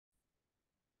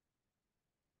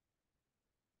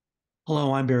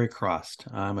Hello, I'm Barry Crost.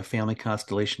 I'm a family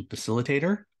constellation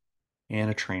facilitator and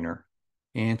a trainer.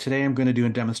 And today I'm going to do a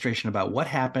demonstration about what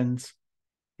happens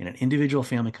in an individual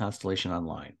family constellation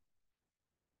online.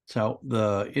 So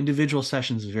the individual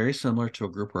session is very similar to a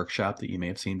group workshop that you may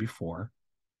have seen before.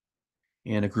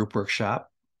 In a group workshop,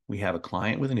 we have a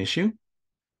client with an issue.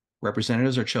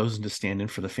 Representatives are chosen to stand in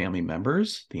for the family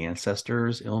members, the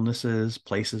ancestors, illnesses,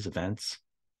 places, events.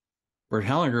 Bert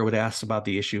Hellinger would ask about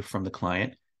the issue from the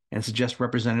client and suggest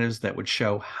representatives that would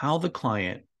show how the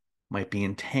client might be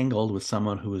entangled with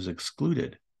someone who is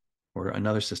excluded or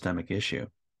another systemic issue.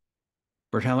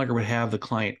 Bert Hellinger would have the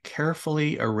client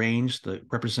carefully arrange the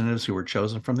representatives who were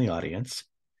chosen from the audience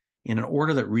in an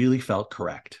order that really felt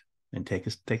correct and take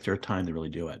their time to really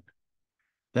do it.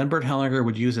 Then Bert Hellinger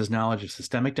would use his knowledge of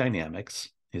systemic dynamics,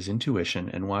 his intuition,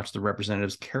 and watch the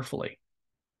representatives carefully,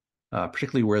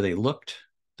 particularly where they looked,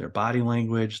 their body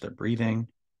language, their breathing.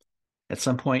 At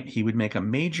some point, he would make a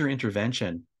major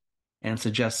intervention and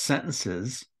suggest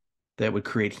sentences that would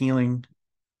create healing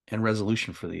and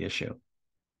resolution for the issue.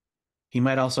 He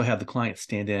might also have the client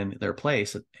stand in their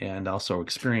place and also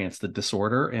experience the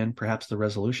disorder and perhaps the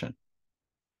resolution.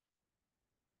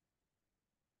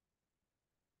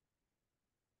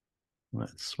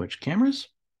 Let's switch cameras.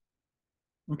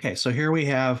 Okay, so here we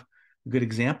have a good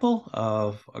example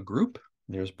of a group.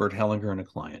 There's Bert Hellinger and a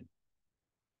client.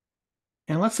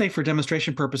 And let's say for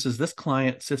demonstration purposes, this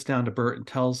client sits down to Bert and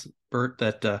tells Bert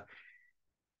that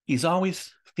he's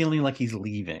always feeling like he's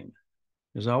leaving.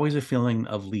 There's always a feeling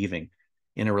of leaving.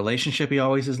 In a relationship, he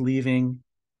always is leaving.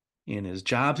 In his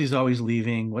jobs, he's always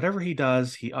leaving. Whatever he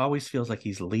does, he always feels like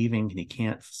he's leaving and he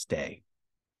can't stay.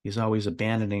 He's always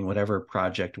abandoning whatever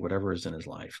project, whatever is in his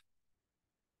life.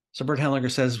 So Bert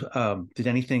Hellinger says, did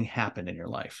anything happen in your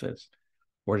life?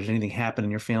 Or did anything happen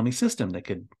in your family system that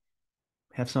could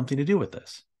have something to do with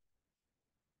this?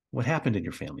 What happened in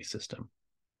your family system?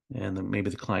 And then maybe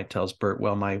the client tells Bert,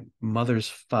 well, my mother's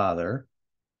father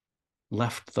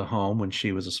left the home when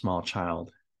she was a small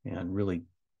child and really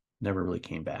never really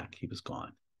came back. He was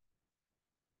gone.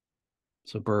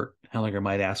 So Bert Hellinger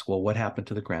might ask, well, what happened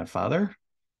to the grandfather?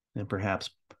 And perhaps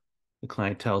the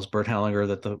client tells Bert Hellinger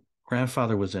that the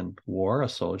grandfather was in war, a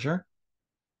soldier,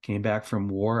 came back from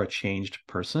war, a changed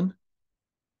person,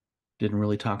 didn't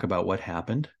really talk about what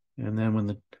happened. And then when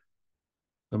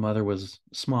the mother was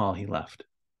small, he left.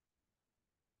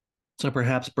 So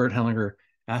perhaps Bert Hellinger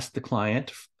asked the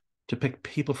client to pick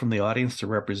people from the audience to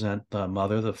represent the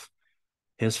mother,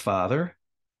 his father,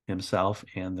 himself,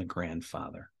 and the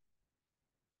grandfather.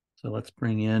 So let's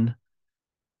bring in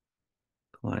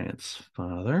client's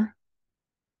father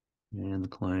and the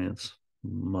client's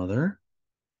mother,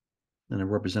 and a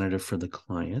representative for the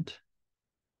client,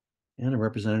 and a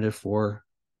representative for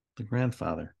the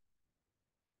grandfather.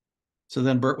 So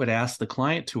then Bert would ask the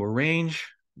client to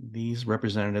arrange these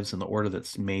representatives in the order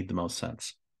that's made the most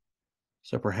sense.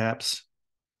 So perhaps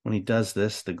when he does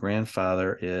this, the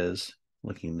grandfather is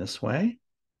looking this way.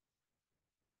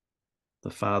 The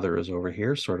father is over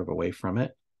here, sort of away from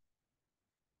it.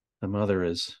 The mother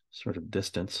is sort of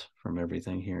distant from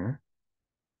everything here.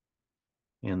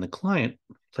 And the client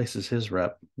places his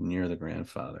rep near the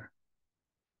grandfather.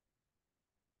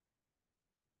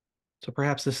 So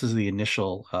perhaps this is the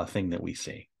initial thing that we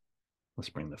see. Let's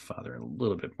bring the father a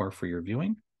little bit more for your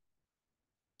viewing.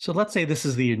 So let's say this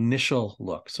is the initial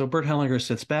look. So Bert Hellinger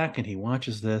sits back and he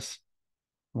watches this,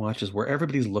 watches where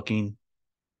everybody's looking,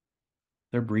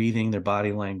 their breathing, their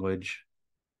body language.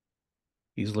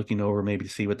 He's looking over maybe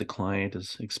to see what the client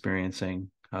is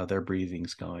experiencing, how their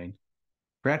breathing's going.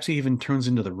 Perhaps he even turns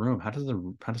into the room. How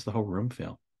does the whole room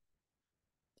feel?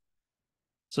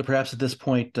 So perhaps at this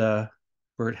point,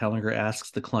 Bert Hellinger asks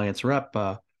the client's rep,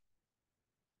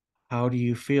 how do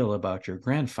you feel about your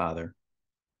grandfather?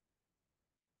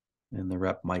 And the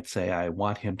rep might say, I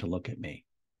want him to look at me.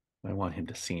 I want him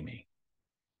to see me.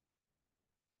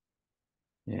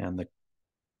 And the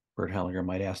Bert Hellinger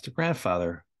might ask the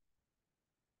grandfather,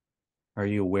 are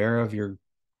you aware of your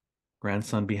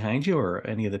grandson behind you or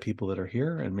any of the people that are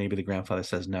here? And maybe the grandfather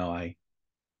says, no, I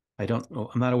don't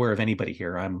know. I'm not aware of anybody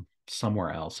here. I'm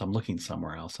somewhere else. I'm looking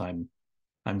somewhere else. I'm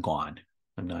gone.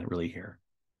 I'm not really here.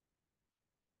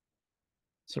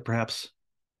 So perhaps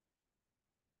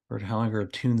Bert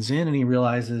Hellinger tunes in and he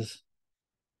realizes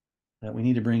that we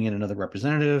need to bring in another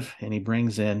representative, and he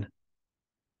brings in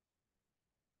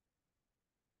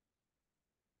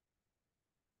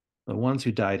the ones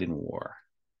who died in war.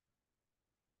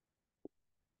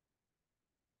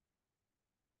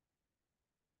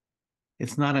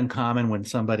 It's not uncommon when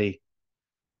somebody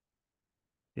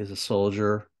is a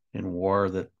soldier in war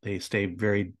that they stay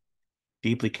very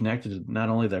deeply connected to not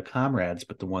only their comrades,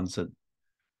 but the ones that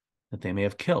they may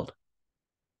have killed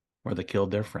or that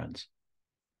killed their friends.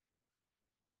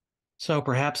 So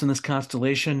perhaps in this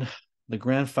constellation, the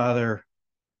grandfather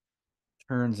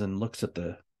turns and looks at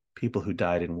the people who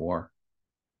died in war.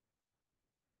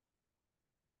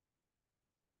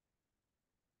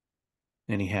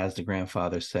 And he has the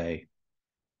grandfather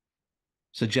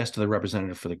suggest to the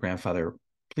representative for the grandfather,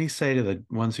 please say to the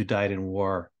ones who died in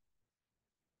war,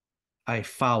 I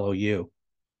follow you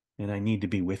and I need to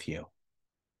be with you.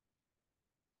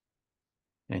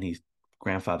 And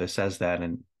grandfather says that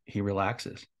and he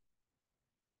relaxes.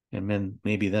 And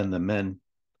maybe then the men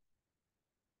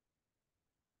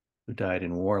who died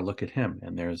in war look at him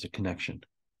and there's a connection.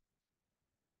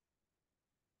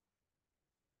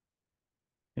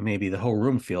 And maybe the whole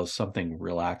room feels something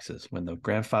relaxes when the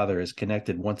grandfather is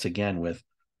connected once again with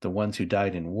the ones who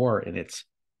died in war, and it's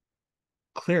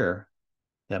clear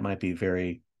that might be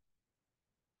very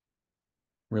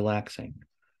relaxing.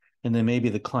 And then maybe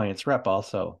the client's rep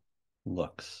also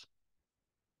looks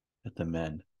at the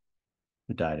men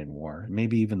who died in war.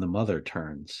 Maybe even the mother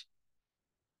turns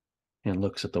and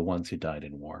looks at the ones who died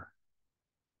in war.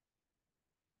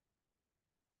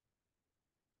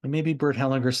 And maybe Bert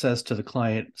Hellinger says to the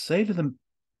client, say to the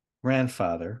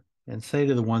grandfather and say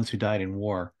to the ones who died in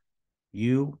war,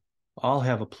 you all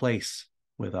have a place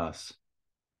with us.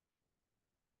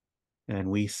 And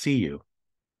we see you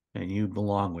and you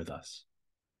belong with us.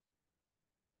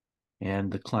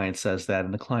 And the client says that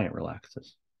and the client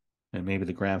relaxes. And maybe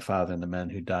the grandfather and the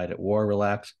men who died at war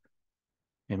relax.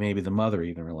 And maybe the mother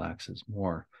even relaxes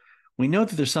more. We know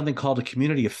that there's something called a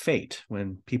community of fate.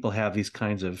 When people have these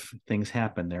kinds of things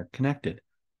happen, they're connected.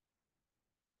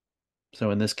 So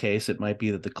in this case, it might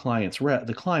be that the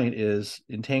client is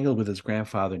entangled with his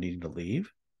grandfather needing to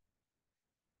leave.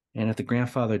 And if the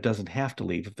grandfather doesn't have to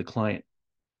leave, if the client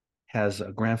has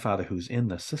a grandfather who's in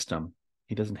the system,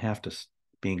 he doesn't have to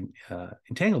be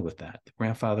entangled with that. The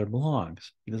grandfather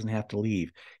belongs. He doesn't have to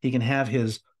leave. He can have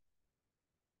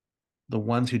the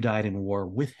ones who died in war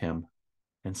with him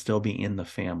and still be in the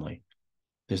family.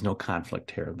 There's no conflict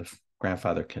here. The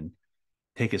grandfather can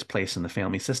take his place in the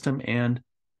family system, and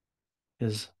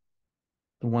the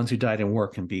ones who died in war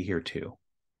can be here too.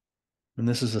 And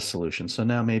this is a solution. So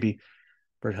now maybe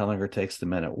Bert Hellinger takes the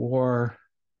men at war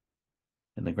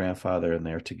and the grandfather, and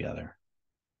they're together.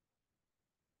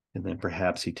 And then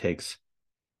perhaps he takes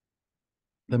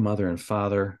the mother and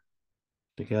father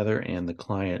together, and the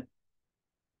client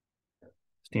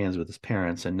stands with his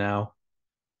parents. And now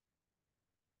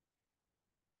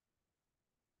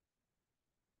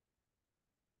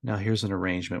here's an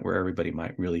arrangement where everybody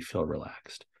might really feel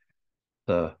relaxed.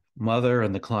 The mother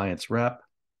and the client's rep,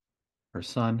 her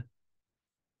son,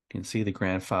 can see the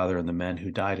grandfather and the men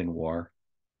who died in war,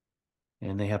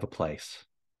 and they have a place.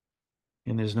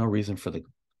 And there's no reason for the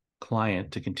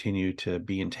client to continue to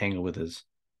be entangled with his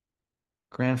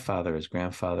grandfather. His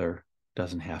grandfather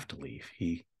doesn't have to leave.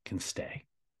 He can stay.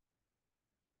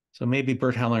 So maybe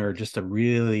Bert Hellinger, just to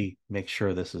really make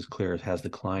sure this is clear, has the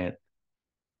client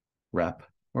rep.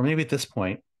 Or maybe at this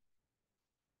point,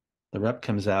 the rep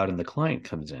comes out and the client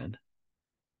comes in.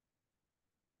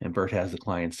 And Bert has the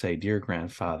client say, dear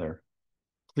grandfather,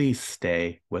 please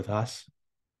stay with us,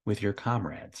 with your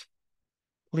comrades.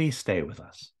 Please stay with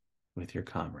us, with your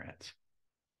comrades.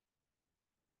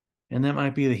 And that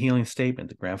might be the healing statement.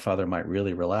 The grandfather might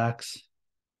really relax.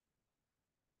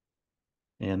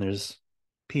 And there's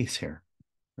peace here.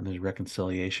 And there's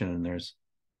reconciliation. And there's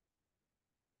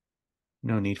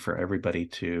no need for everybody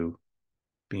to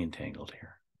be entangled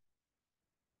here.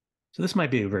 So this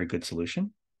might be a very good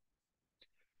solution.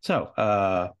 So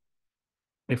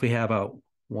if we have a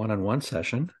one-on-one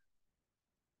session,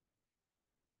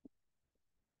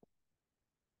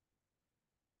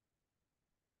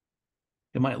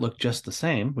 it might look just the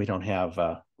same. We don't have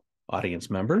audience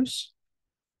members.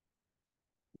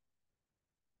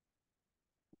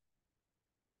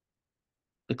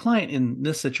 The client in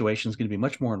this situation is going to be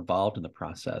much more involved in the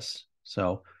process.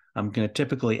 So I'm going to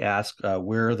typically ask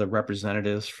where the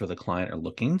representatives for the client are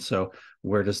looking. So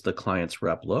where does the client's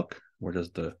rep look? Where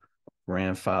does the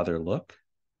grandfather look?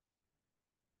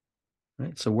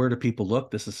 Right. So where do people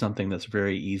look? This is something that's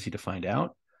very easy to find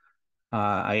out.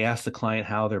 I ask the client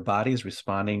how their body is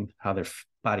responding, how their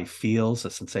body feels, the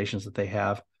sensations that they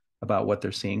have about what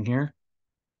they're seeing here.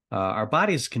 Our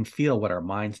bodies can feel what our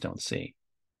minds don't see.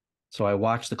 So I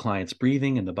watch the client's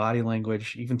breathing and the body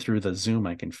language. Even through the Zoom,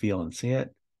 I can feel and see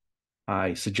it.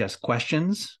 I suggest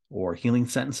questions or healing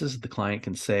sentences that the client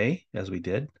can say, as we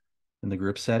did in the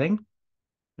group setting.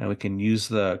 Now we can use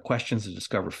the questions to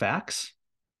discover facts.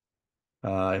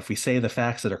 If we say the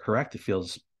facts that are correct, it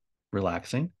feels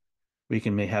relaxing. We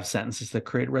can may have sentences that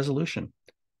create resolution.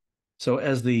 So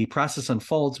as the process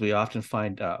unfolds, we often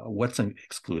find what's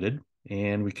excluded,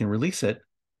 and we can release it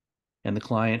and the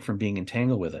client from being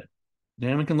entangled with it.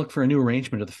 Then we can look for a new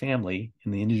arrangement of the family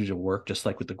in the individual work, just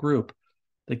like with the group,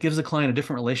 that gives the client a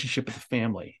different relationship with the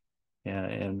family,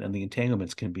 and the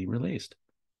entanglements can be released.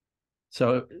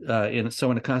 So in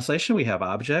a constellation, we have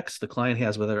objects. The client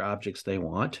has whatever objects they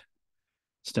want: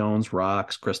 stones,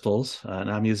 rocks, crystals, and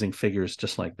I'm using figures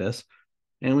just like this.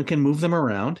 And we can move them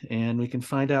around, and we can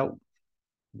find out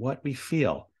what we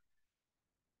feel.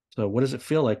 So what does it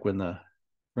feel like when the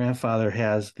grandfather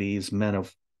has these men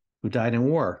who died in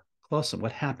war close to him?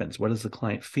 What happens? What does the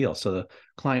client feel? So the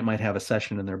client might have a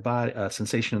session in their body, a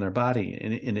sensation in their body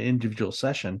in an individual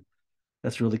session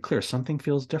that's really clear. Something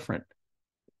feels different.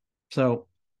 So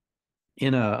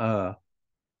in a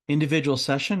individual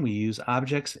session, we use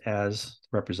objects as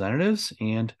representatives,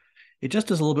 and it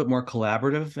just is a little bit more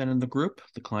collaborative than in the group.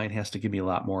 The client has to give me a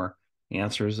lot more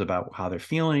answers about how they're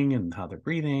feeling and how they're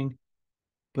breathing,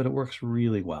 but it works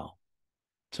really well.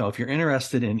 So if you're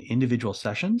interested in individual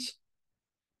sessions,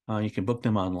 you can book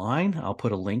them online. I'll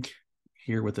put a link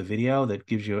here with the video that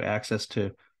gives you access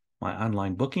to my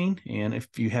online booking. And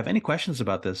if you have any questions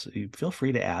about this, feel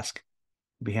free to ask.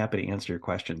 I'd be happy to answer your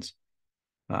questions.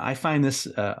 I find this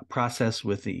process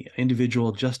with the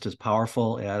individual just as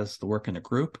powerful as the work in a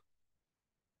group,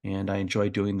 and I enjoy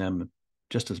doing them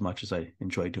just as much as I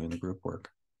enjoy doing the group work.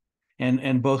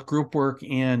 And both group work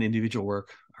and individual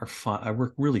work are fun. I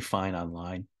work really fine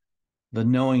online. The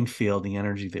knowing field, the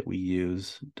energy that we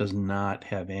use, does not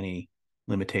have any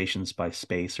limitations by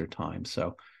space or time.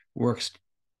 So works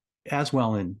as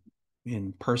well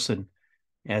in person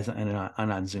as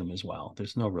on Zoom as well.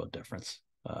 There's no real difference.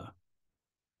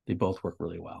 They both work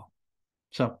really well.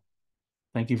 So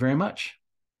thank you very much.